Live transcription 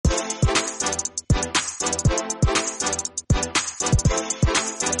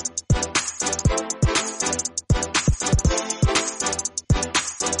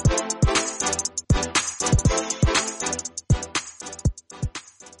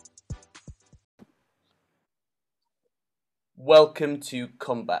Welcome to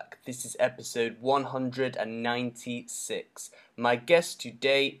Comeback. This is episode 196. My guest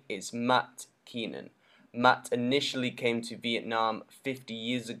today is Matt Keenan. Matt initially came to Vietnam 50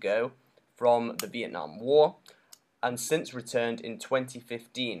 years ago from the Vietnam War and since returned in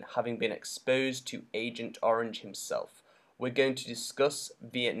 2015, having been exposed to Agent Orange himself. We're going to discuss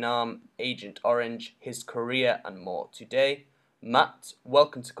Vietnam, Agent Orange, his career, and more today. Matt,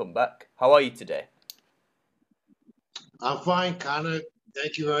 welcome to Comeback. How are you today? I'm fine, Connor.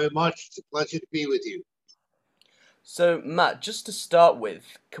 Thank you very much. It's a pleasure to be with you. So, Matt, just to start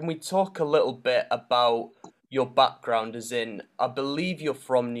with, can we talk a little bit about your background? As in, I believe you're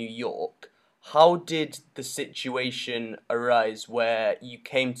from New York. How did the situation arise where you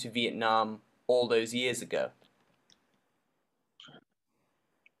came to Vietnam all those years ago?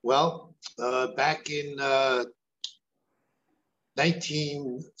 Well, back in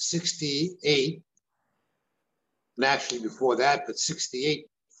 1968, and actually before that, but 68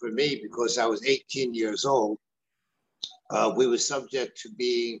 for me because I was 18 years old, we were subject to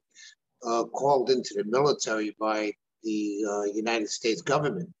being called into the military by the United States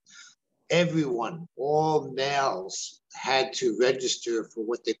government. Everyone, all males, had to register for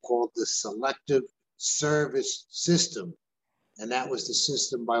what they called the Selective Service System. And that was the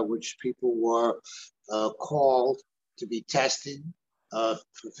system by which people were called to be tested for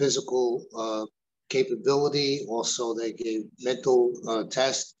physical capability. Also, they gave mental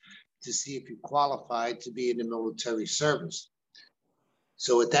tests to see if you qualified to be in the military service.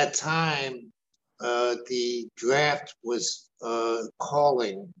 So at that time, the draft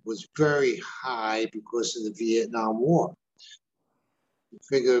calling was very high because of the Vietnam War. You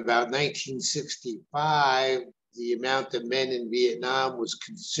figure about 1965, the amount of men in Vietnam was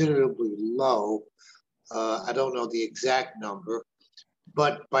considerably low. I don't know the exact number,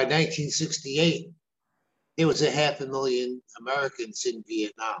 but by 1968, there was 500,000 Americans in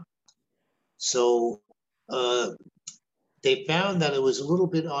Vietnam. So they found that it was a little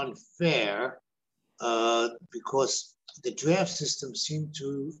bit unfair because the draft system seemed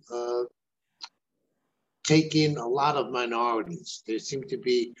to take in a lot of minorities. There seemed to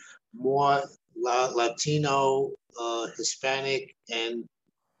be more Latino, Hispanic, and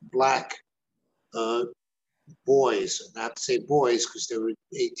Black boys, not to say boys because they were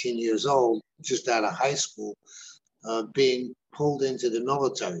 18 years old, just out of high school, being pulled into the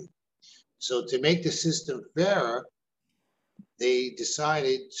military. So to make the system fairer, they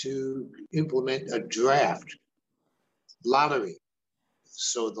decided to implement a draft lottery.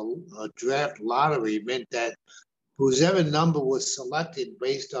 So the draft lottery meant that whoever number was selected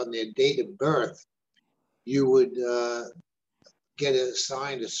based on their date of birth, you would get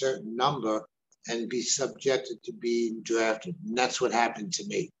assigned a certain number and be subjected to being drafted. And that's what happened to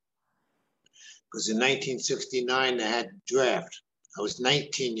me. Because in 1969, they had draft. I was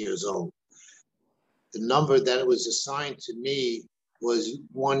 19 years old. The number that was assigned to me was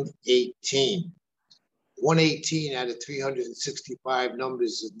 118. 118 out of 365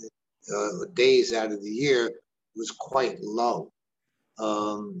 numbers in the days out of the year was quite low.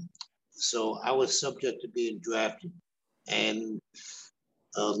 So I was subject to being drafted. And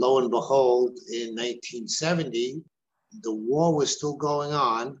lo and behold, in 1970, the war was still going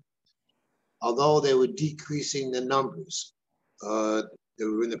on, although they were decreasing the numbers. They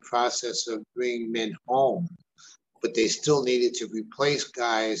were in the process of bringing men home, but they still needed to replace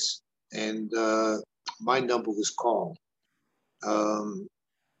guys, and my number was called.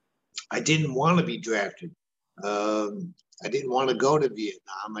 I didn't want to be drafted. I didn't want to go to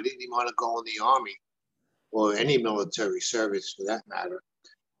Vietnam. I didn't even want to go in the Army or any military service for that matter.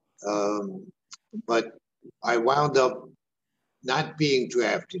 But I wound up not being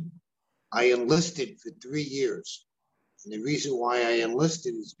drafted. I enlisted for 3 years. And the reason why I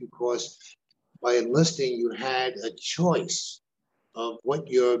enlisted is because by enlisting, you had a choice of what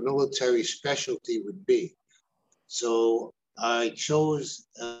your military specialty would be. So I chose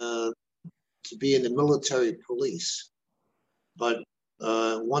to be in the military police. But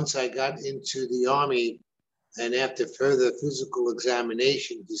once I got into the Army, and after further physical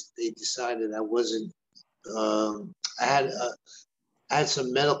examination, they decided I wasn't. I had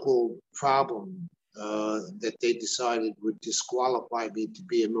some medical problem that they decided would disqualify me to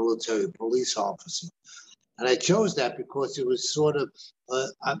be a military police officer. And I chose that because it was sort of,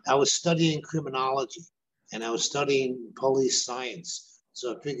 I was studying criminology and I was studying police science.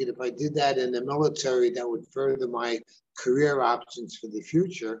 So I figured if I did that in the military, that would further my career options for the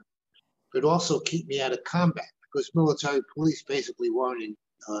future, but also keep me out of combat because military police basically weren't in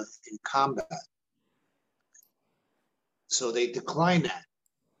combat. So they declined that.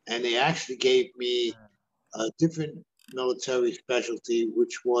 And they actually gave me different military specialty,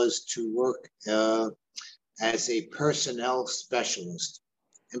 which was to work as a personnel specialist.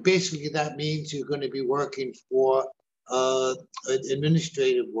 And basically that means you're going to be working for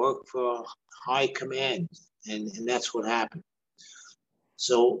administrative work for high command. And that's what happened.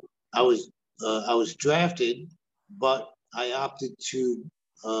 So I was drafted, but I opted to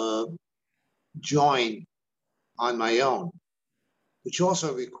join on my own, which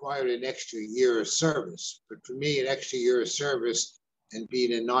also required an extra year of service. But for me, an extra year of service and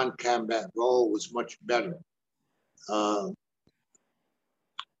being a non-combat role was much better.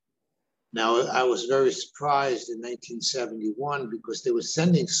 Now, I was very surprised in 1971 because they were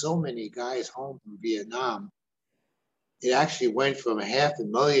sending so many guys home from Vietnam. It actually went from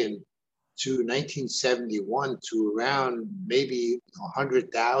 500,000 to 1971 to around maybe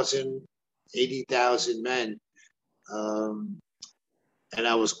 100,000, 80,000 men. And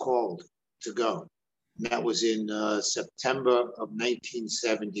I was called to go. And that was in September of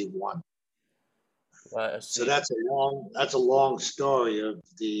 1971. Right, So that's a long story of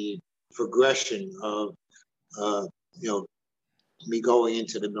the progression of me going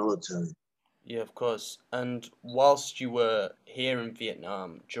into the military. Yeah, of course. And whilst you were here in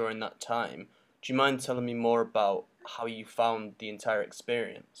Vietnam during that time, do you mind telling me more about how you found the entire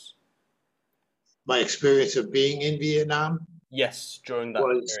experience? My experience of being in Vietnam Yes, during that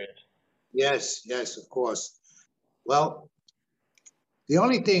was, period. yes, of course. Well, the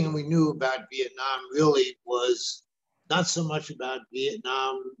only thing we knew about Vietnam really was not so much about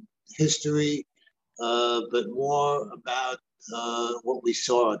Vietnam history, but more about what we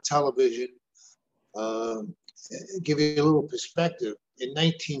saw on television. Give you a little perspective. In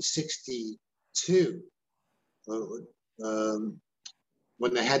 1962,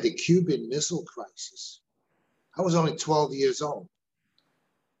 when they had the Cuban Missile Crisis, I was only 12 years old.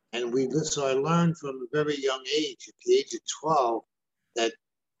 And so I learned from a very young age, at the age of 12, that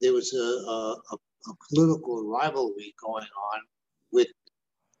there was a political rivalry going on with,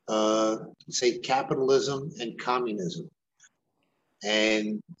 say, capitalism and communism.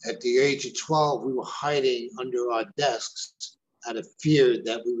 And at the age of 12, we were hiding under our desks out of fear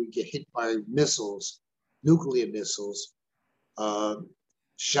that we would get hit by missiles, nuclear missiles,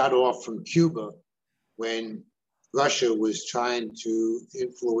 shot off from Cuba when Russia was trying to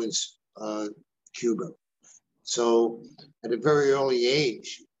influence Cuba. So at a very early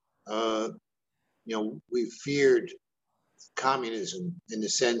age, we feared communism in the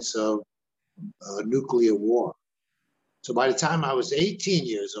sense of nuclear war. So by the time I was 18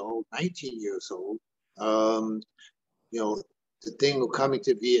 years old, 19 years old, the thing of coming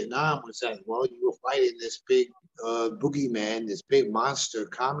to Vietnam was that, well, you were fighting this big boogeyman, this big monster,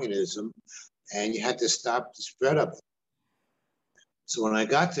 communism, and you had to stop the spread of it. So when I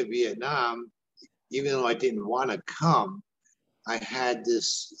got to Vietnam, even though I didn't want to come, I had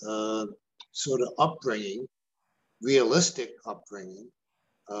this sort of upbringing, realistic upbringing,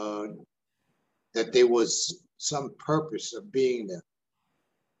 that there was some purpose of being there.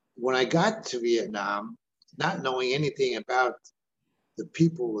 When I got to Vietnam, not knowing anything about the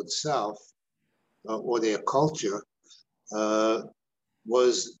people itself or their culture,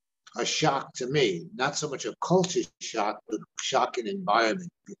 was a shock to me. Not so much a culture shock, but shock in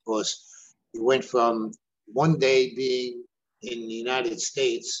environment, because you went from one day being in the United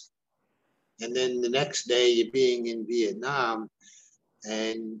States, and then the next day you're being in Vietnam,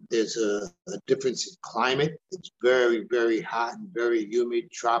 and there's a difference in climate. It's very, very hot and very humid,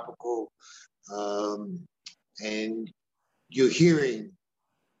 tropical, and you're hearing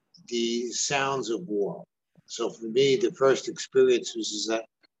the sounds of war. So for me, the first experience was that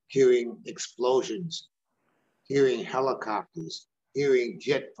hearing explosions, hearing helicopters, hearing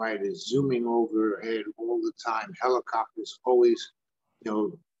jet fighters zooming overhead all the time, helicopters always,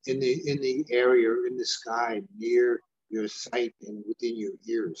 in the area, in the sky, near your sight and within your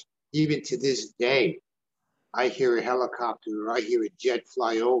ears. Even to this day, I hear a helicopter or I hear a jet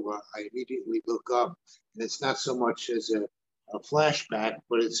fly over, I immediately look up. And it's not so much as a flashback,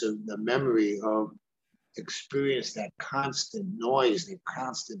 but it's a memory of experience, that constant noise, that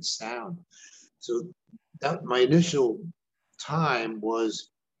constant sound. So that my initial time was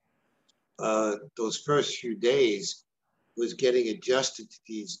those first few days was getting adjusted to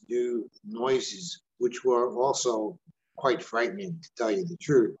these new noises, which were also quite frightening, to tell you the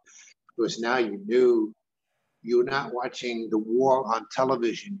truth, because now you knew you were not watching the war on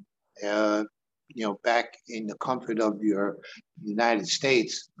television, back in the comfort of your United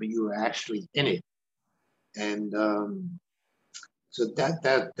States, but you were actually in it. And so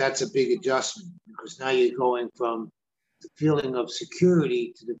that's a big adjustment, because now you're going from the feeling of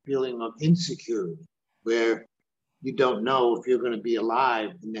security to the feeling of insecurity, where you don't know if you're going to be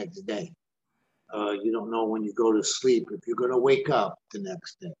alive the next day. You don't know when you go to sleep if you're going to wake up the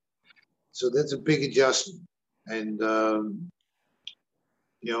next day. So that's a big adjustment. And,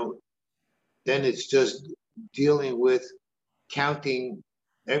 you know, then it's just dealing with counting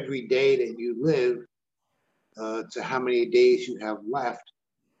every day that you live to how many days you have left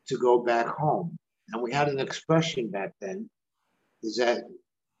to go back home. And we had an expression back then, is that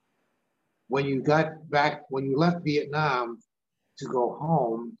when you got back, when you left Vietnam to go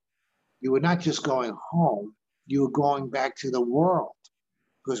home, you were not just going home, you were going back to the world,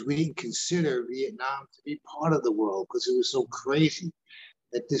 because we didn't consider Vietnam to be part of the world because it was so crazy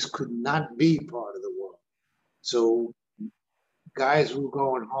that this could not be part of the world. So guys who were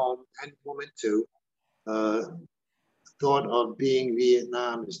going home, and women too, thought of being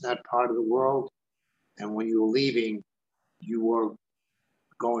Vietnam as not part of the world. And when you were leaving, you were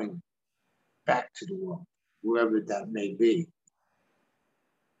going back to the world, wherever that may be.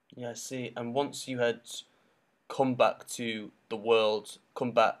 Yeah, I see. And once you had come back to the world,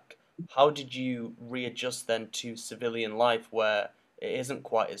 come back, how did you readjust then to civilian life where it isn't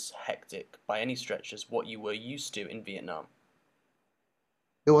quite as hectic by any stretch as what you were used to in Vietnam?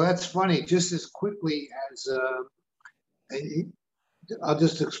 Well, that's funny. Just as quickly as I'll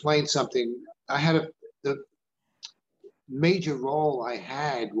just explain something. I had the major role I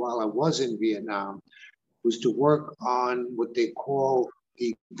had while I was in Vietnam was to work on what they call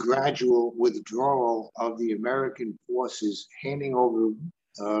the gradual withdrawal of the American forces, handing over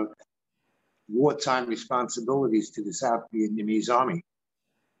uh, wartime responsibilities to the South Vietnamese Army.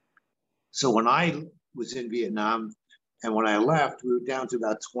 So when I was in Vietnam and when I left, we were down to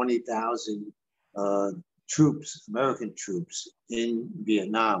about 20,000 troops, American troops in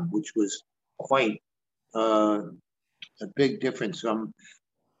Vietnam, which was quite a big difference from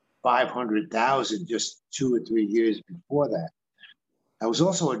 500,000 just 2 or 3 years before that. I was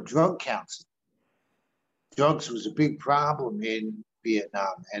also a drug counselor. Drugs was a big problem in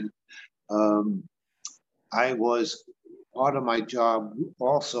Vietnam. And I was, part of my job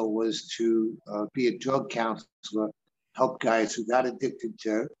also was to be a drug counselor, help guys who got addicted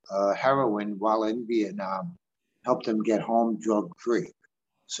to heroin while in Vietnam, help them get home drug free.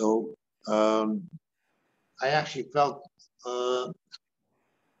 So I actually felt, I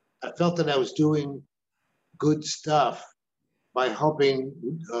felt that I was doing good stuff by helping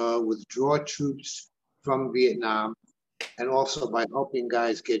withdraw troops from Vietnam and also by helping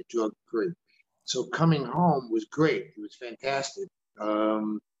guys get drug free. So coming home was great. It was fantastic.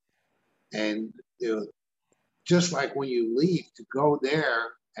 And you know, just like when you leave to go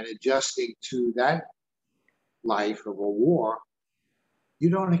there and adjusting to that life of a war, you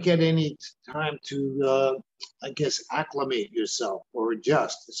don't get any time to, I guess, acclimate yourself or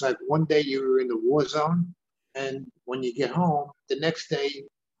adjust. It's like one day you're in the war zone, and when you get home, the next day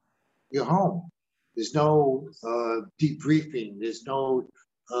you're home. There's no debriefing. There's no,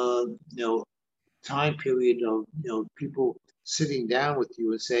 time period of people sitting down with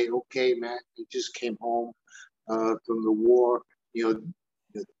you and saying, "Okay, Matt, you just came home from the war. You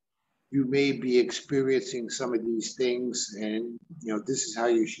know, you may be experiencing some of these things, and this is how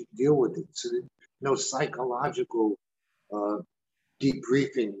you should deal with it." So, no psychological uh,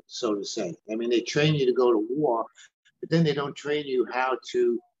 debriefing, so to say. I mean, they train you to go to war, but then they don't train you how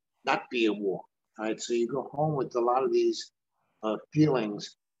to not be in war. All right, so you go home with a lot of these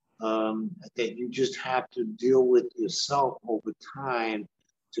feelings that you just have to deal with yourself over time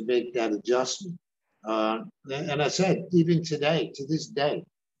to make that adjustment. And I said, even today, to this day,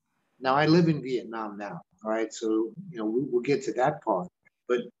 now I live in Vietnam now, all right? So, we'll get to that part.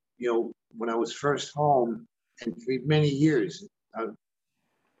 But, when I was first home and for many years,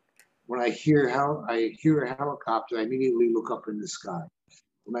 when I hear a helicopter, I immediately look up in the sky.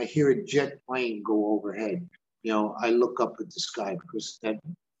 When I hear a jet plane go overhead, I look up at the sky because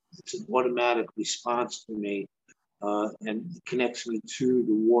it's an automatic response to me and it connects me to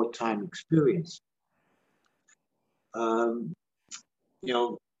the wartime experience. Um, you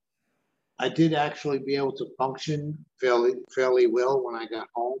know, I did actually be able to function fairly well when I got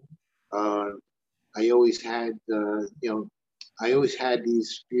home. Uh, I always had, I always had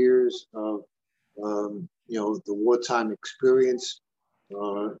these fears of, the wartime experience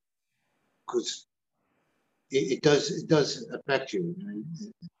because it does affect you.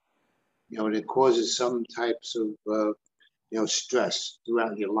 And it causes some types of, stress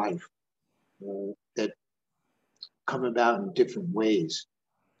throughout your life that come about in different ways.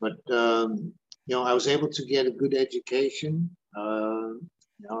 But I was able to get a good education.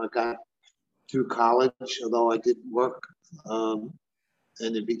 I got through college, although I did work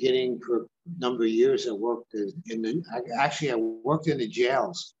in the beginning, for a number of years, I worked I worked in the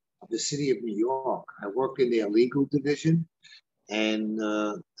jails of the city of New York. I worked in the illegal division, and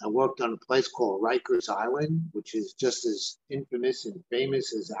I worked on a place called Rikers Island, which is just as infamous and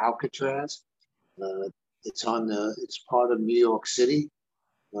famous as Alcatraz. Uh, it's part of New York City.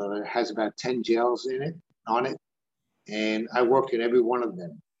 It has about 10 jails on it, and I worked in every one of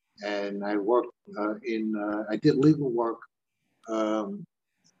them. And I worked I did legal work um,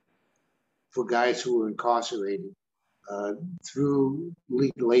 for guys who were incarcerated through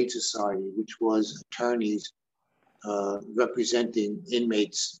Legal Aid Society, which was attorneys representing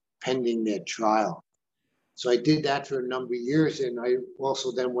inmates pending their trial. So I did that for a number of years, and I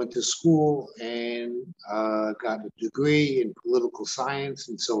also then went to school and got a degree in political science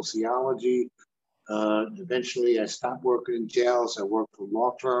and sociology. Eventually, I stopped working in jails. I worked for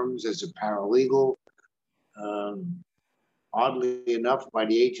law firms as a paralegal. Oddly enough, by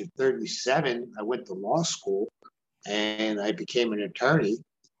the age of 37, I went to law school and I became an attorney.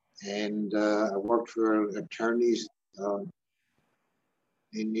 And I worked for attorneys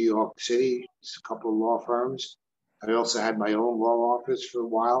in New York City, a couple of law firms. I also had my own law office for a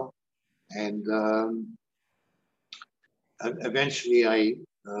while. And eventually I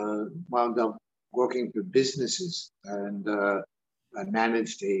wound up working for businesses, and I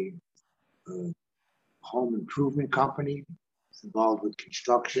managed a home improvement company involved with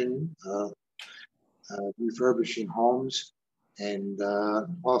construction, refurbishing homes, and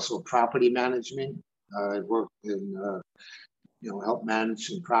also property management. I worked in, helped manage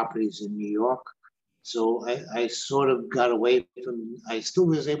some properties in New York. So I sort of got away from, I still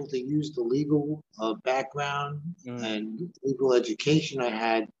was able to use the legal background and legal education I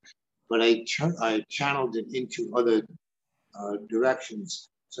had, but I channeled it into other directions.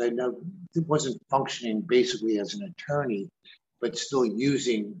 So it wasn't functioning basically as an attorney, but still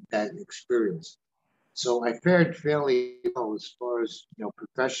using that experience. So I fared fairly well as far as,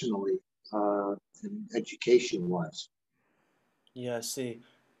 professionally and education wise. Yeah, I see.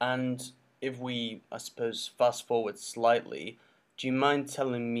 And if we, I suppose, fast forward slightly, do you mind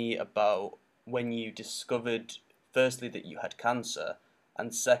telling me about when you discovered, firstly, that you had cancer,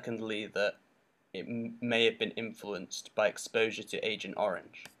 and secondly, that it may have been influenced by exposure to Agent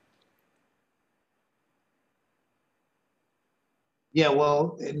Orange? Yeah,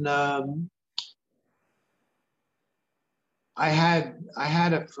 well, I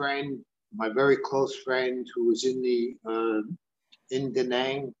had a friend, my very close friend, who was in Da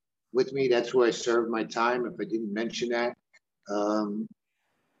Nang with me. That's where I served my time, if I didn't mention that. Um,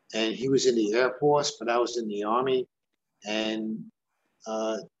 and he was in the Air Force, but I was in the Army. And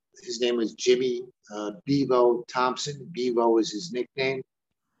uh, his name was Jimmy Bevo Thompson. Bevo is his nickname.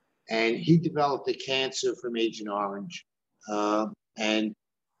 And he developed a cancer from Agent Orange. And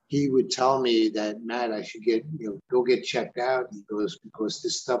he would tell me that, Matt, I should go get checked out. He goes, because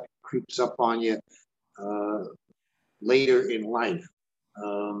this stuff creeps up on you uh, later in life.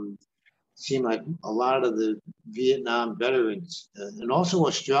 Seemed like a lot of the Vietnam veterans and also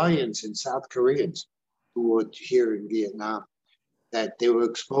Australians and South Koreans who were here in Vietnam, that they were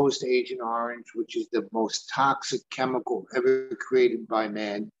exposed to Agent Orange, which is the most toxic chemical ever created by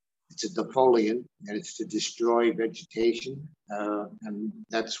man. It's a defoliant, and it's to destroy vegetation, and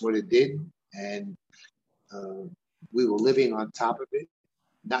that's what it did. And we were living on top of it,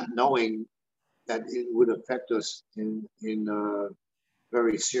 not knowing that it would affect us in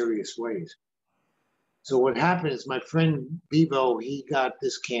very serious ways. So what happened is my friend Bevo, he got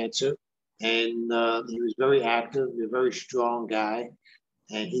this cancer, and he was very active, a very strong guy.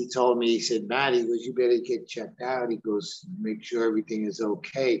 And he told me, he said, Matt, he goes, you better get checked out. He goes, make sure everything is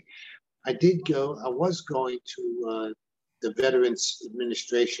okay. I was going to the Veterans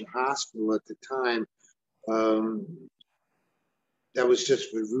Administration Hospital at the time. Um, that was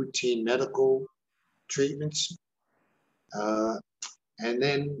just for routine medical treatments. And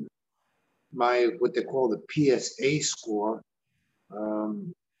then what they call the PSA score,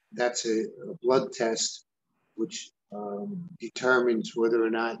 that's a blood test which determines whether or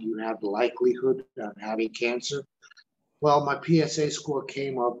not you have the likelihood of having cancer. Well, my PSA score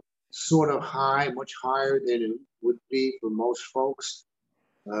came up sort of high, much higher than it would be for most folks.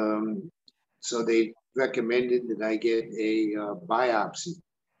 So they recommended that I get a biopsy.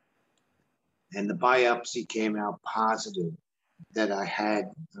 And the biopsy came out positive that I had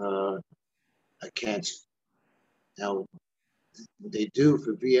a cancer. Now, what they do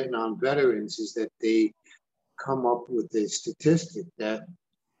for Vietnam veterans is that they come up with a statistic that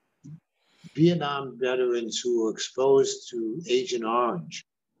Vietnam veterans who were exposed to Agent Orange,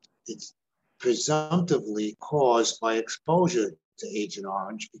 it's presumptively caused by exposure to Agent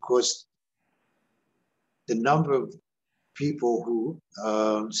Orange because the number of people who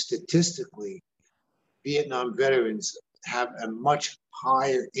statistically Vietnam veterans have a much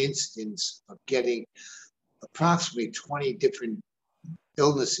higher instance of getting approximately 20 different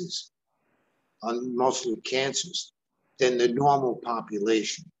illnesses, on mostly cancers, than the normal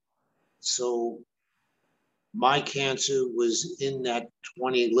population. So my cancer was in that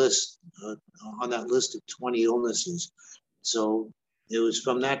 20 list, on that list of 20 illnesses. So it was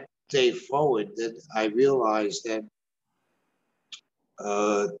from that day forward that I realized that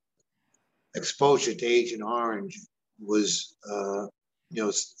exposure to Agent Orange was,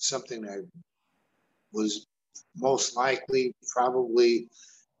 something that was most likely, probably,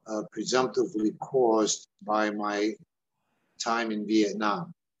 presumptively caused by my time in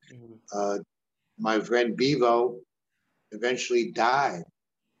Vietnam. Mm-hmm. My friend Bevo eventually died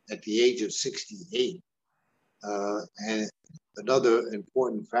at the age of 68. And another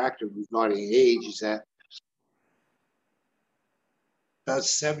important factor regarding age is that about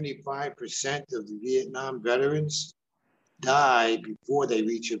 75% of the Vietnam veterans die before they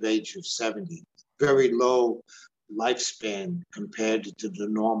reach the age of 70. Very low lifespan compared to the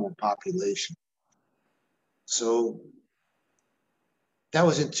normal population. So that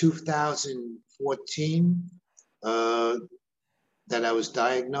was in 2014 that I was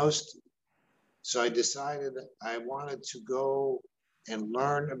diagnosed. So I decided I wanted to go and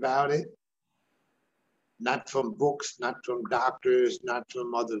learn about it, not from books, not from doctors, not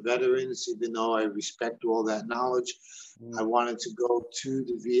from other veterans, even though I respect all that knowledge. I wanted to go to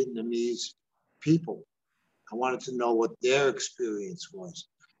the Vietnamese people. I wanted to know what their experience was.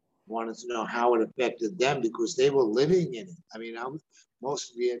 I wanted to know how it affected them because they were living in it. I mean,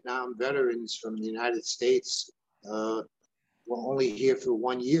 most Vietnam veterans from the United States were only here for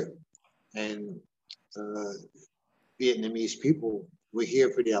 1 year. And Vietnamese people were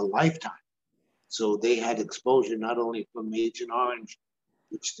here for their lifetime. So they had exposure not only from Agent Orange,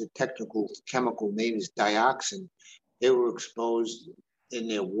 which the technical chemical name is dioxin, they were exposed in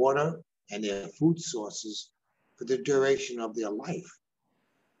their water and their food sources for the duration of their life.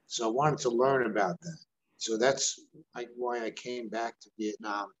 So I wanted to learn about that. So that's why I came back to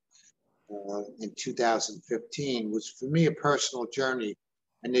Vietnam in 2015, was for me a personal journey,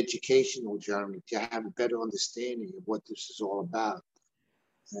 an educational journey to have a better understanding of what this is all about.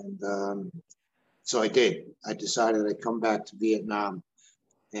 And so I did. I decided I'd come back to Vietnam.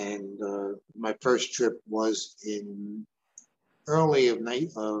 And my first trip was in early of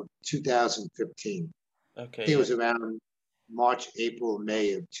 2015. Okay. I think it was around March, April,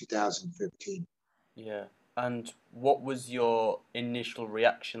 May of 2015. Yeah. And what was your initial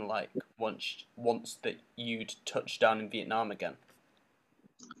reaction like once that you'd touched down in Vietnam again?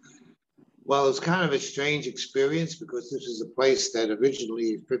 Well, it's kind of a strange experience because this is a place that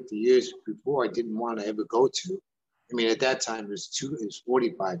originally 50 years before I didn't want to ever go to. I mean, at that time it was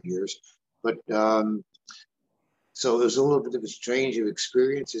 45 years, but so it was a little bit of a strange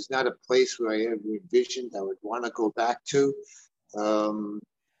experience. It's not a place where I ever envisioned I would want to go back to,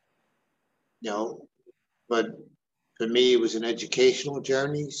 but for me, it was an educational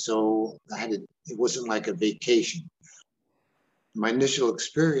journey. So it wasn't like a vacation. My initial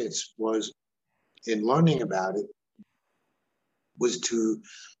experience was in learning about it was to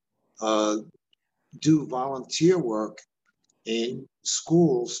do volunteer work in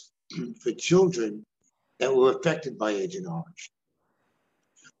schools for children that were affected by Agent Orange.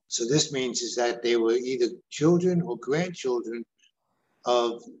 So this means is that they were either children or grandchildren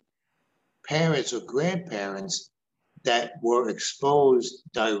of parents or grandparents that were exposed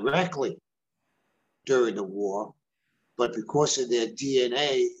directly during the war, but because of their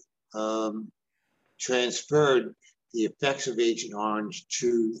DNA, transferred the effects of Agent Orange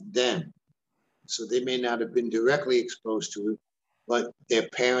to them. So they may not have been directly exposed to it, but their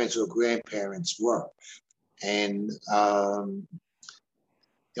parents or grandparents were. And I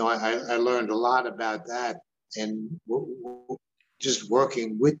learned a lot about that, and just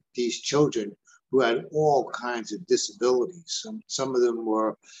working with these children who had all kinds of disabilities. Some of them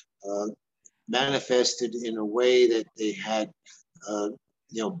were manifested in a way that they had,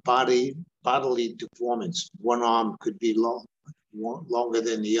 bodily deformance. One arm could be longer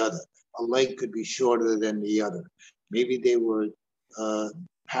than the other. A leg could be shorter than the other. Maybe they were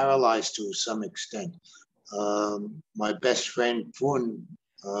paralyzed to some extent. My best friend Fun,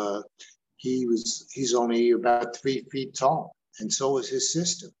 he's only about 3 feet tall, and so was his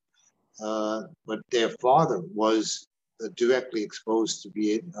sister. But their father was directly exposed to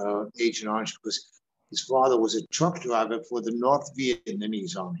be Agent Orange because his father was a truck driver for the North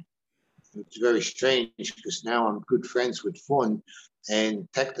Vietnamese Army. It's very strange because now I'm good friends with Fun, and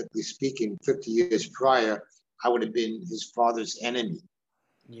technically speaking, 50 years prior, I would have been his father's enemy,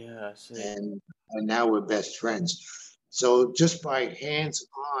 Yeah, I see. and now we're best friends. So just by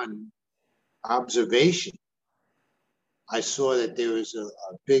hands-on observation, I saw that there was a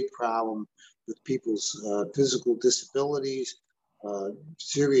big problem with people's physical disabilities,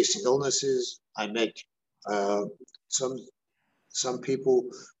 serious illnesses. I met uh, some some people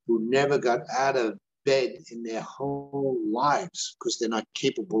who never got out of bed in their whole lives because they're not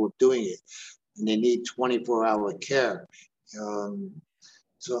capable of doing it, and they need 24-hour care. Um,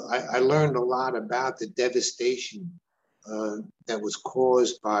 so I learned a lot about the devastation that was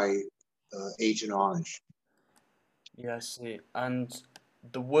caused by Agent Orange. Yeah, I see. And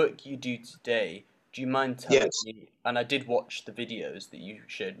the work you do today, do you mind telling Yes, me? And I did watch the videos that you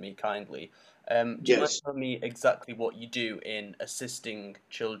showed me kindly. Do you mind yes. telling me exactly what you do in assisting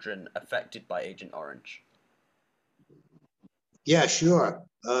children affected by Agent Orange? Yeah, sure.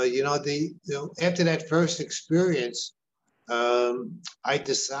 After that first experience, I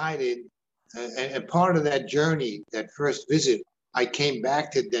decided, and part of that journey, that first visit, I came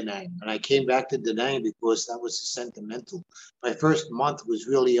back to Da Nang, and I came back to Da Nang because that was sentimental. My first month was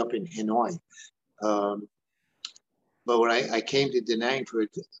really up in Hanoi, um, but when I came to Da Nang for a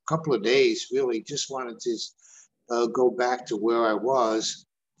couple of days, really just wanted to go back to where I was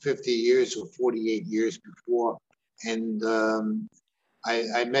 50 years or 48 years before, and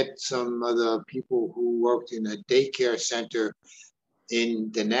I met some other people who worked in a daycare center in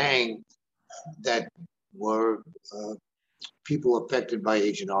Da Nang that were people affected by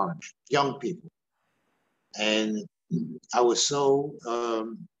Agent Orange, young people. And I was so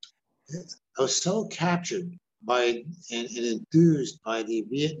I was so captured by and enthused by the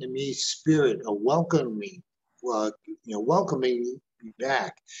Vietnamese spirit of welcoming me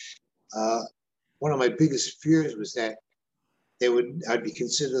back. Uh, One of my biggest fears was that I'd be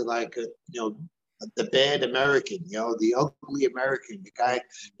considered like the bad American, the ugly American, the guy,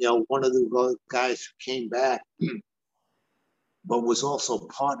 one of the guys who came back, but was also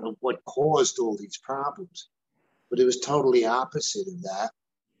part of what caused all these problems. But it was totally opposite of that.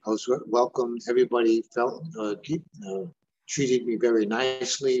 I was welcomed. Everybody felt treated me very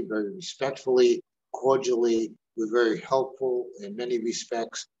nicely, very respectfully, cordially, was very helpful in many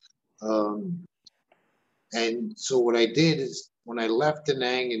respects. Um, and so what I did is when I left Da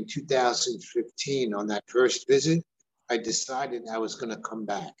Nang in 2015 on that first visit, I decided I was going to come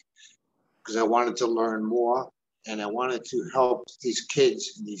back because I wanted to learn more and I wanted to help these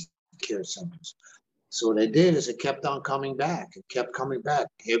kids in these care centers. So what I did is I kept on coming back and kept coming back.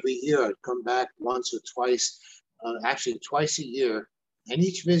 Every year I'd come back once or twice, actually twice a year. And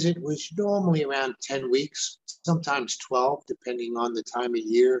each visit was normally around 10 weeks, sometimes 12, depending on the time of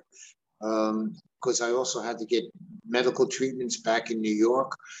year. Because I also had to get medical treatments back in New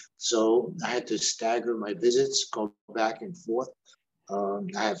York. So I had to stagger my visits, go back and forth.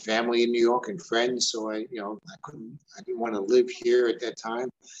 I have family in New York and friends, so I didn't want to live here at that time.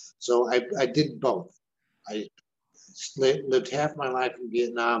 So I did both. I lived half my life in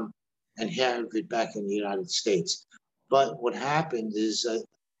Vietnam and half of it back in the United States. But what happened is,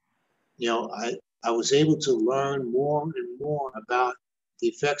 you know, I, I was able to learn more and more about the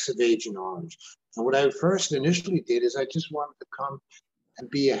effects of Agent Orange. And what I first initially did is I just wanted to come and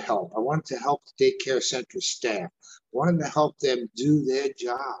be a help. I wanted to help the daycare center staff. I wanted to help them do their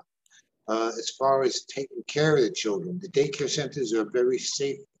job as far as taking care of the children. The daycare centers are a very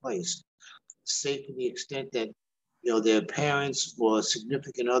safe place, safe to the extent that their parents or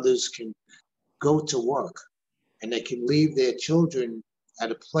significant others can go to work and they can leave their children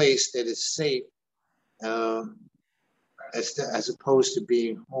at a place that is safe, um, as opposed to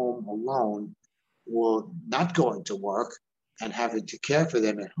being home alone or not going to work and having to care for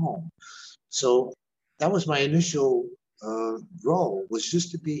them at home. So that was my initial role, was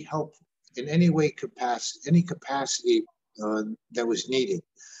just to be helpful in any way capacity, any capacity that was needed.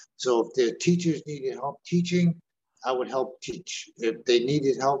 So if the teachers needed help teaching, I would help teach. If they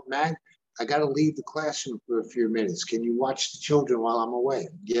needed help, Matt, I got to leave the classroom for a few minutes. Can you watch the children while I'm away?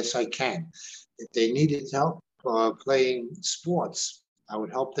 Yes, I can. If they needed help playing sports, I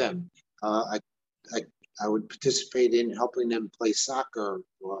would help them. I I would participate in helping them play soccer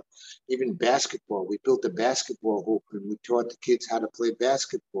or even basketball. We built a basketball hoop and we taught the kids how to play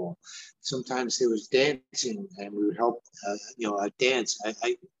basketball. Sometimes there was dancing and we would help, dance.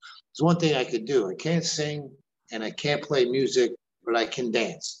 It's one thing I could do. I can't sing and I can't play music, but I can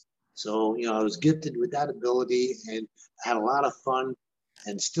dance. So, I was gifted with that ability and had a lot of fun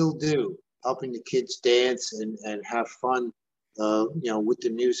and still do helping the kids dance and have fun, with the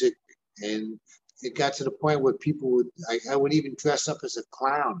music And it got to the point where people would, I would even dress up as a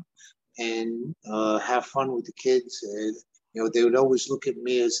clown and have fun with the kids. And, they would always look at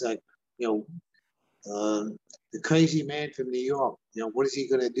me as like, you know, the crazy man from New York. What is he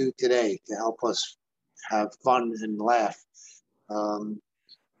going to do today to help us have fun and laugh?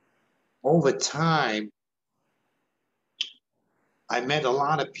 Over time, I met a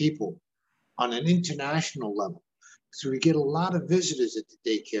lot of people on an international level. So we get a lot of visitors at the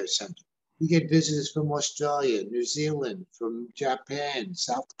daycare center. We get visitors from Australia, New Zealand, from Japan,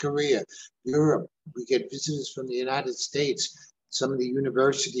 South Korea, Europe. We get visitors from the United States. Some of the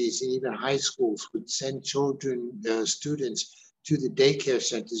universities and even high schools would send students to the daycare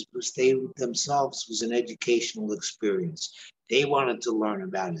centers because they themselves was an educational experience. They wanted to learn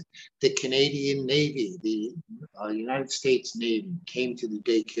about it. The Canadian Navy, the United States Navy came to the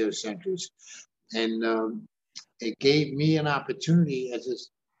daycare centers, and it gave me an opportunity as an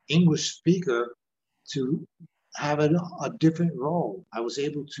English speaker to have a different role. I was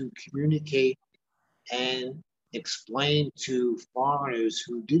able to communicate and explain to foreigners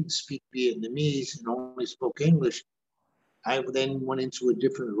who didn't speak Vietnamese and only spoke English. I then went into a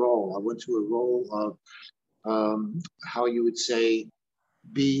different role. I went to a role of how you would say,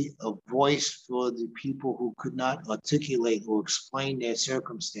 be a voice for the people who could not articulate or explain their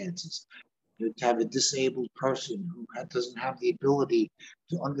circumstances. To have a disabled person who doesn't have the ability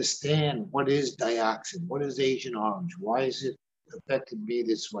to understand what is dioxin, what is Agent Orange, why is it affecting me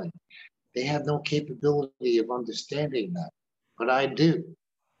this way. They have no capability of understanding that, but I do,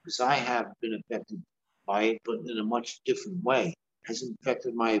 because I have been affected by it, but in a much different way. It hasn't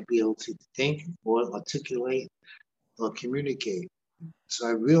affected my ability to think or articulate or communicate. So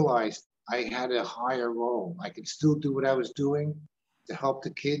I realized I had a higher role. I could still do what I was doing to help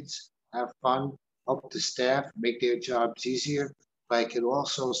the kids have fun, help the staff make their jobs easier, but I could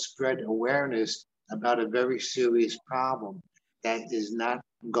also spread awareness about a very serious problem that is not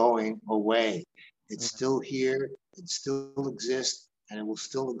going away. It's still here, it still exists, and it will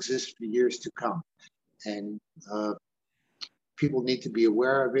still exist for years to come. And people need to be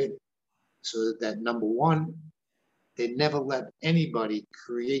aware of it so that number one, they never let anybody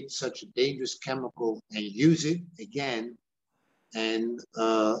create such a dangerous chemical and use it again, and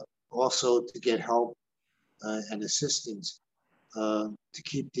also to get help and assistance to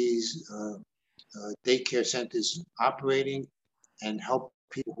keep these daycare centers operating and help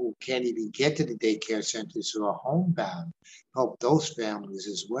people who can't even get to the daycare centers who are homebound, help those families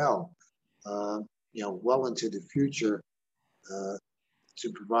as well, well into the future uh,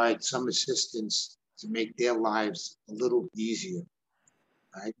 to provide some assistance to make their lives a little easier,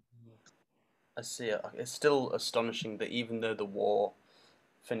 right? I see. It's still astonishing that even though the war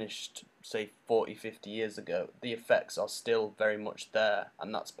finished, say, 40, 50 years ago, the effects are still very much there,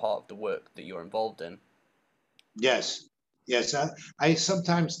 and that's part of the work that you're involved in. Yes, yes. I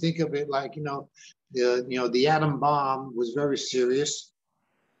sometimes think of it like, the atom bomb was very serious.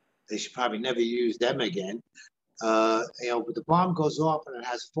 They should probably never use them again. But the bomb goes off and it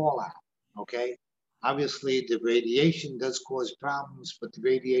has fallout. Okay. Obviously, the radiation does cause problems, but the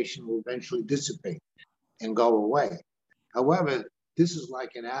radiation will eventually dissipate and go away. However, this is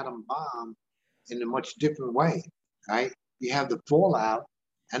like an atom bomb in a much different way, right? You have the fallout,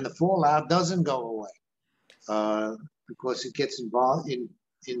 and the fallout doesn't go away uh, because it gets involved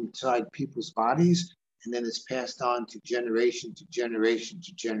inside people's bodies, and then it's passed on to generation to generation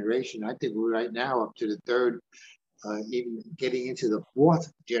to generation. I think we're right now up to the third, even getting into the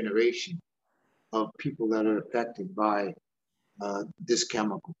fourth generation of people that are affected by this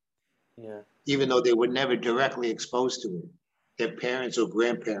chemical, Yeah. even though they were never directly exposed to it. Their parents or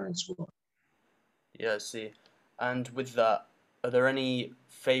grandparents were. Yeah, I see. And with that, are there any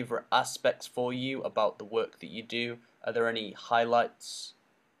favorite aspects for you about the work that you do? Are there any highlights?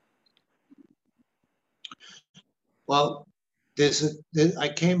 Well, I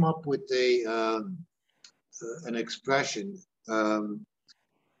came up with an expression for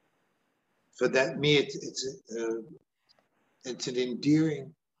that. Me, it's an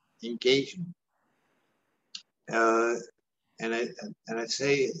endearing engagement, uh, and I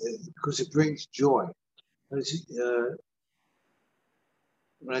say because it brings joy. Uh,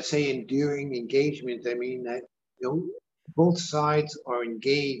 when I say endearing engagement, I mean that both sides are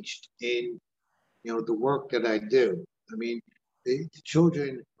engaged in the work that I do. I mean, the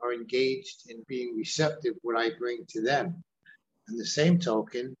children are engaged in being receptive what I bring to them. And the same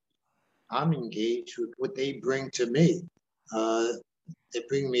token, I'm engaged with what they bring to me. Uh, they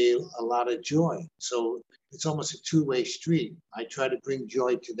bring me a lot of joy. So it's almost a two-way street. I try to bring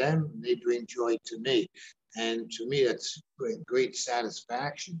joy to them, and they bring joy to me. And to me, that's great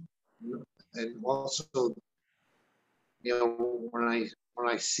satisfaction. and also, when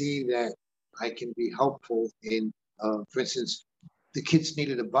I see that I can be helpful in, for instance, the kids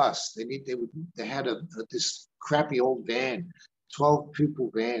needed a bus. They had this crappy old van,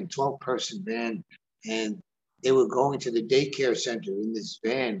 12-people van, 12-person van, and they were going to the daycare center in this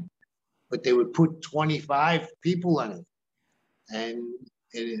van, but they would put 25 people in it.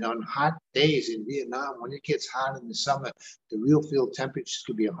 And on hot days in Vietnam, when it gets hot in the summer, the real field temperatures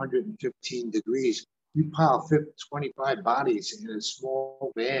could be 115 degrees. You pile 25 bodies in a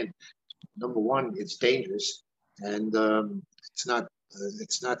small van. Number one, it's dangerous, and it's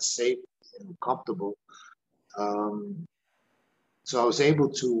not safe and comfortable. So I was able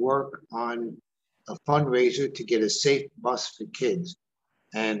to work on a fundraiser to get a safe bus for kids,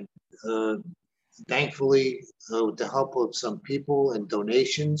 and thankfully, with the help of some people and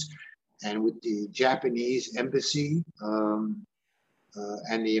donations, and with the Japanese embassy and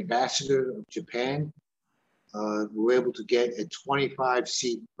the ambassador of Japan, we were able to get a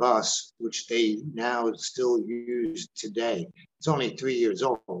 25-seat bus, which they now still use today. It's only 3 years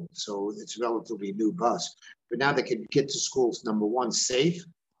old, so it's a relatively new bus. But now they can get to schools, number one, safe,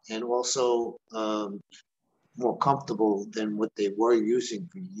 and also more comfortable than what they were using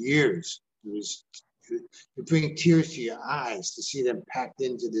for years. It brings tears to your eyes to see them packed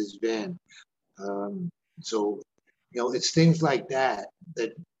into this van. So, it's things like that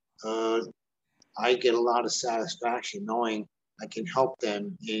I get a lot of satisfaction knowing I can help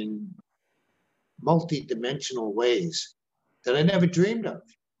them in multi-dimensional ways that I never dreamed of.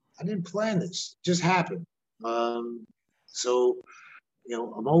 I didn't plan this; it just happened. So,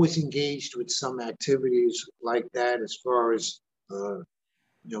 I'm always engaged with some activities like that, as far as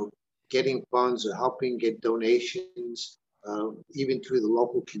getting funds or helping get donations. Even through the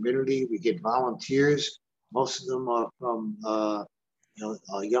local community, we get volunteers. Most of them are from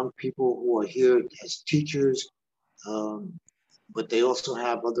young people who are here as teachers, but they also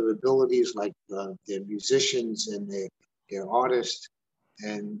have other abilities, like they're musicians and they're artists.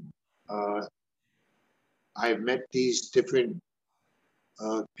 And I've met these different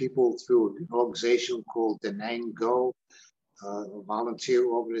people through an organization called Da Nang Go, a volunteer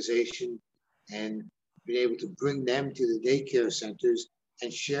organization, and been able to bring them to the daycare centers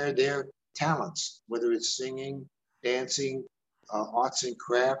and share their talents, whether it's singing, dancing, arts and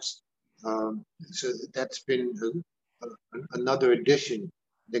crafts. So that's been another addition,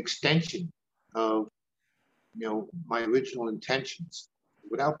 an extension of my original intentions.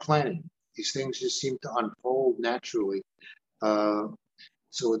 Without planning, these things just seem to unfold naturally.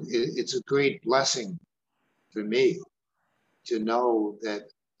 So it's a great blessing for me to know that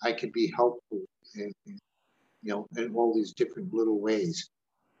I can be helpful in all these different little ways.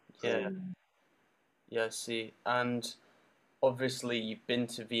 Yeah, yeah, I see. And obviously, you've been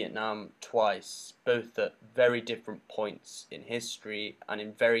to Vietnam twice, both at very different points in history and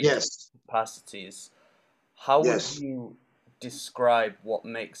in very different Yes, capacities. How would yes. you describe what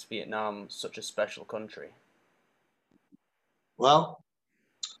makes Vietnam such a special country? Well,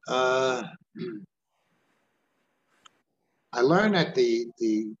 uh, I learned that the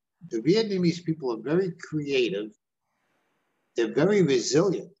Vietnamese people are very creative. They're very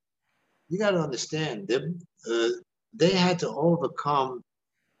resilient. You got to understand them. They had to overcome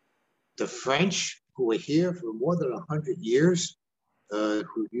the French, who were here for more than 100 years,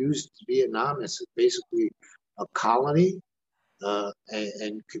 who used Vietnam as basically a colony,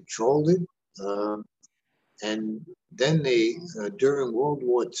 and controlled it. And then during World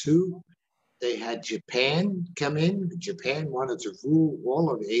War II, they had Japan come in. Japan wanted to rule all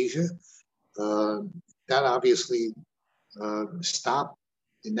of Asia. Uh, that obviously stopped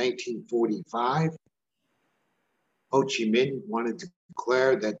in 1945. Ho Chi Minh wanted to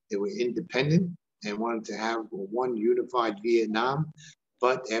declare that they were independent and wanted to have one unified Vietnam.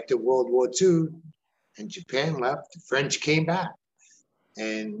 But after World War II and Japan left, the French came back.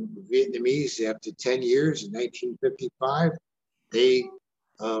 And Vietnamese, after 10 years in 1955, they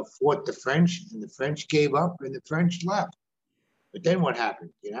fought the French, and the French gave up, and the French left. But then what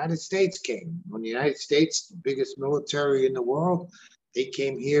happened? The United States came. When the United States, the biggest military in the world, they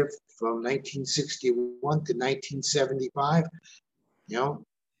came here from 1961 to 1975. The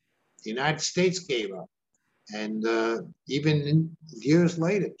United States gave up. And even years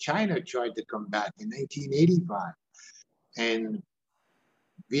later, China tried to come back in 1985. And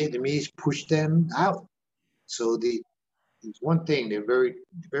Vietnamese pushed them out. So there's one thing, they're very,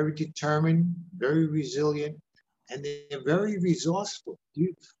 very determined, very resilient, and they're very resourceful.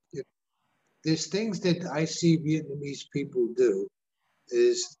 There's things that I see Vietnamese people do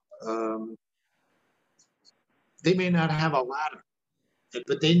is they may not have a ladder,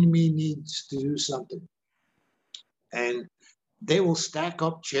 but the enemy needs to do something. And they will stack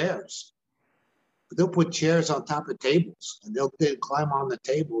up chairs. They'll put chairs on top of tables, and they'll climb on the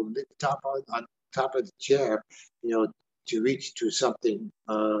table and on top of the chair, to reach to something,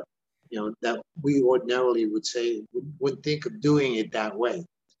 that we ordinarily would say wouldn't think of doing it that way.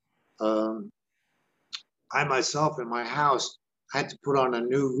 I myself in my house had to put on a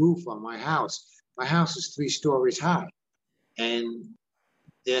new roof on my house. My house is 3 stories high, and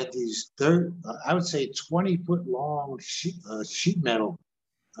they had these I would say 20-foot long sheet metal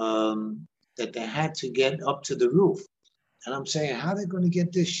that they had to get up to the roof. And I'm saying, how are they going to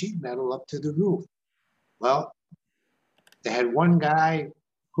get this sheet metal up to the roof? Well, they had one guy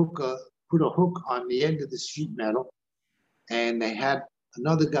put a hook on the end of the sheet metal, and they had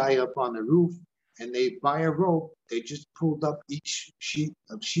another guy up on the roof, and by a rope, they just pulled up each sheet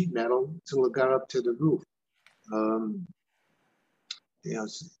of sheet metal till it got up to the roof. And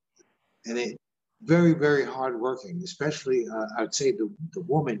it very, very hard working, especially I'd say the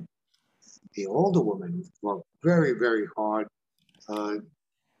woman, the older woman, worked very, very hard. And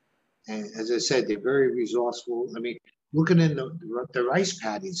as I said, they're very resourceful. I mean, looking in the rice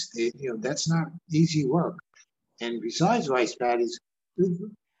paddies, that's not easy work. And besides rice paddies,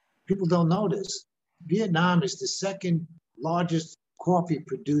 people don't know this. Vietnam is the second largest coffee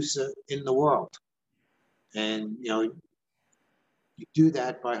producer in the world. And, you do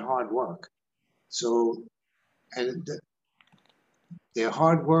that by hard work. So, and their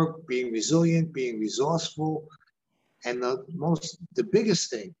hard work, being resilient, being resourceful, and the biggest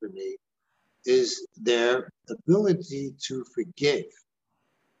thing for me is their ability to forgive.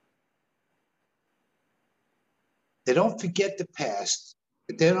 They don't forget the past,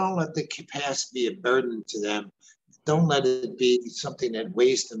 but they don't let the past be a burden to them. Don't let it be something that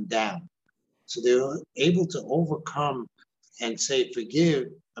weighs them down. So they're able to overcome and say,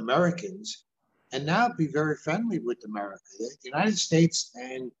 forgive Americans, and now be very friendly with America. The United States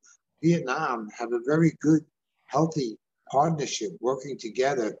and Vietnam have a very good, healthy partnership working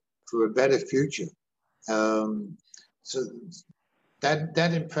together for a better future. So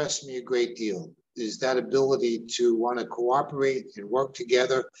that impressed me a great deal, is that ability to want to cooperate and work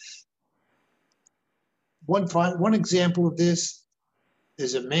together. One example of this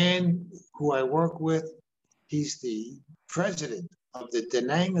is a man who I work with. He's the president of the Da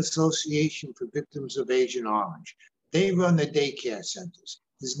Nang Association for Victims of Agent Orange. They run the daycare centers.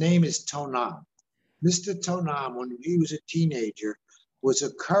 His name is To Nam. Mr. To Nam, when he was a teenager, was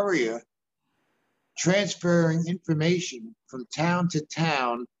a courier transferring information from town to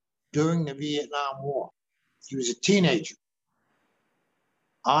town during the Vietnam War. He was a teenager.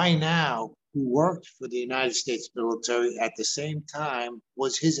 I now, who worked for the United States military at the same time,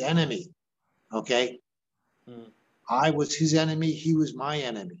 was his enemy, okay? I was his enemy, he was my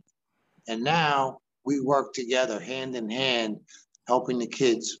enemy. And now we work together hand in hand, helping the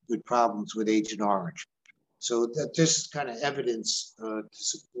kids with problems with Agent Orange. So that this is kind of evidence to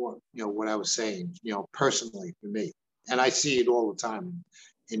support, what I was saying, personally for me. And I see it all the time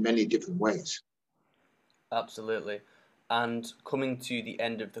in many different ways. Absolutely. And coming to the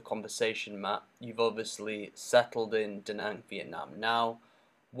end of the conversation, Matt, you've obviously settled in Da Nang, Vietnam now.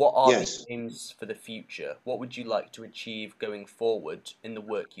 What are the aims for the future? What would you like to achieve going forward in the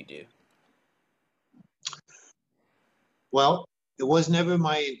work you do? Well, it was never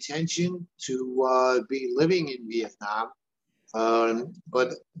my intention to be living in Vietnam.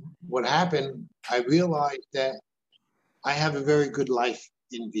 But what happened, I realized that I have a very good life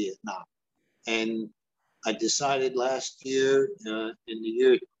in Vietnam. And I decided last year, in the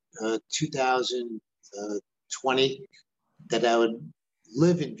year 2020, that I would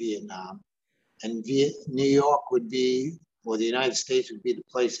live in Vietnam, and New York would be, or the United States would be the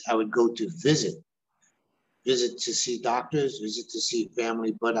place I would go to visit to see doctors, visit to see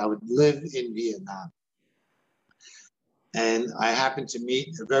family, but I would live in Vietnam. And I happened to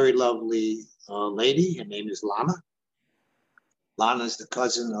meet a very lovely lady. Her name is Lana. Lana is the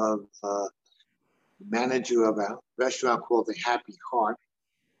cousin of the manager of a restaurant called The Happy Heart,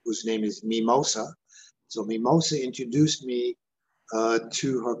 whose name is Mimosa. So Mimosa introduced me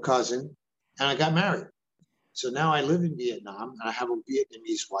to her cousin, and I got married. So now I live in Vietnam, and I have a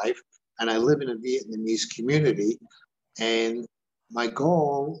Vietnamese wife, and I live in a Vietnamese community. And my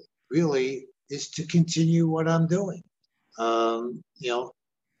goal really is to continue what I'm doing. I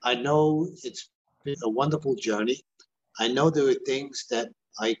know it's been a wonderful journey. I know there are things that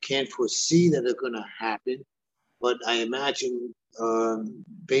I can't foresee that are going to happen, but I imagine,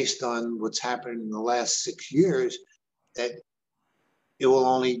 based on what's happened in the last 6 years, that it will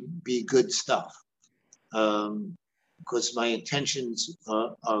only be good stuff. because my intentions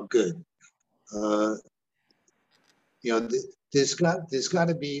are good. You know, there's got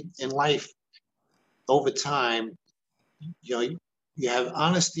to be in life over time. You know, you have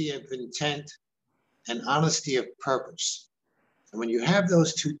honesty of intent and honesty of purpose. And when you have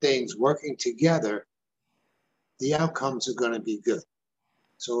those two things working together, the outcomes are going to be good.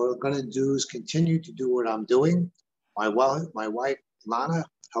 So what I'm going to do is continue to do what I'm doing. My wife, Lana,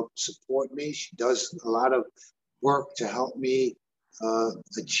 helps support me. She does a lot of work to help me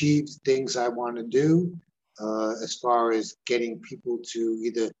achieve things I want to do, as far as getting people to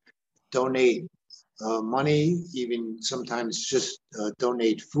either donate money, even sometimes just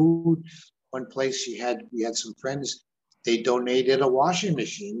donate food. One place we had some friends, they donated a washing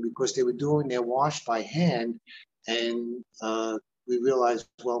machine because they were doing their wash by hand. And we realized,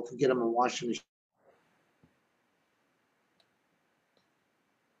 well, if we get them a washing machine.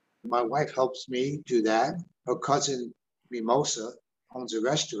 My wife helps me do that. Her cousin, Mimosa, owns a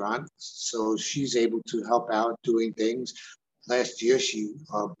restaurant, so she's able to help out doing things. Last year, she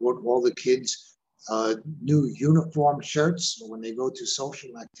bought all the kids new uniform shirts. So when they go to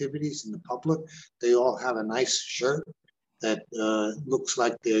social activities in the public, they all have a nice shirt that looks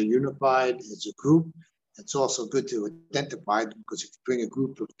like they're unified as a group. It's also good to identify them, because if you bring a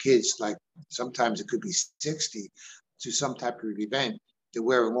group of kids, like sometimes it could be 60, to some type of event, they're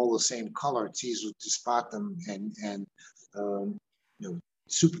wearing all the same color. It's easy to spot them and you know,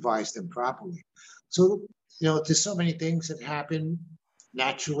 supervise them properly. So, you know, there's so many things that happen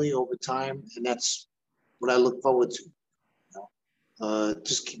naturally over time, and that's what I look forward to. You know?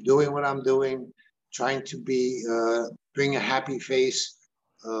 Just keep doing what I'm doing, trying to be bring a happy face,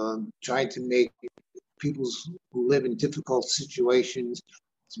 trying to make people who live in difficult situations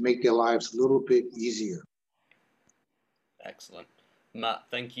to make their lives a little bit easier. Excellent. Matt,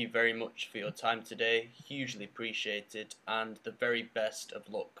 thank you very much for your time today. Hugely appreciated, and the very best of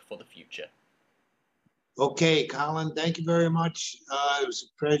luck for the future. Okay, Colin, thank you very much. It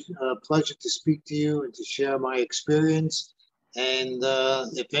was a pleasure to speak to you and to share my experience. And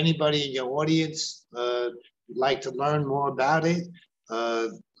if anybody in your audience would like to learn more about it,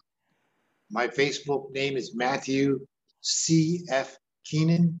 my Facebook name is Matthew C.F.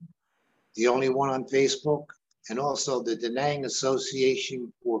 Keenan, the only one on Facebook, and also the Da Nang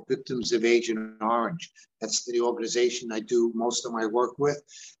Association for Victims of Agent Orange. That's the organization I do most of my work with,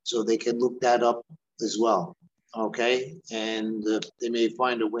 so they can look that up as well, okay? And they may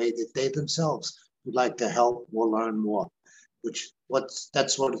find a way that they themselves would like to help or learn more,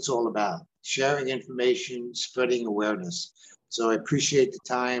 that's what it's all about, sharing information, spreading awareness. So I appreciate the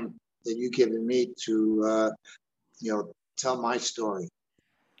time that you've given me to, you know, tell my story.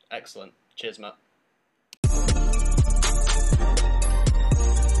 Excellent. Cheers, Matt.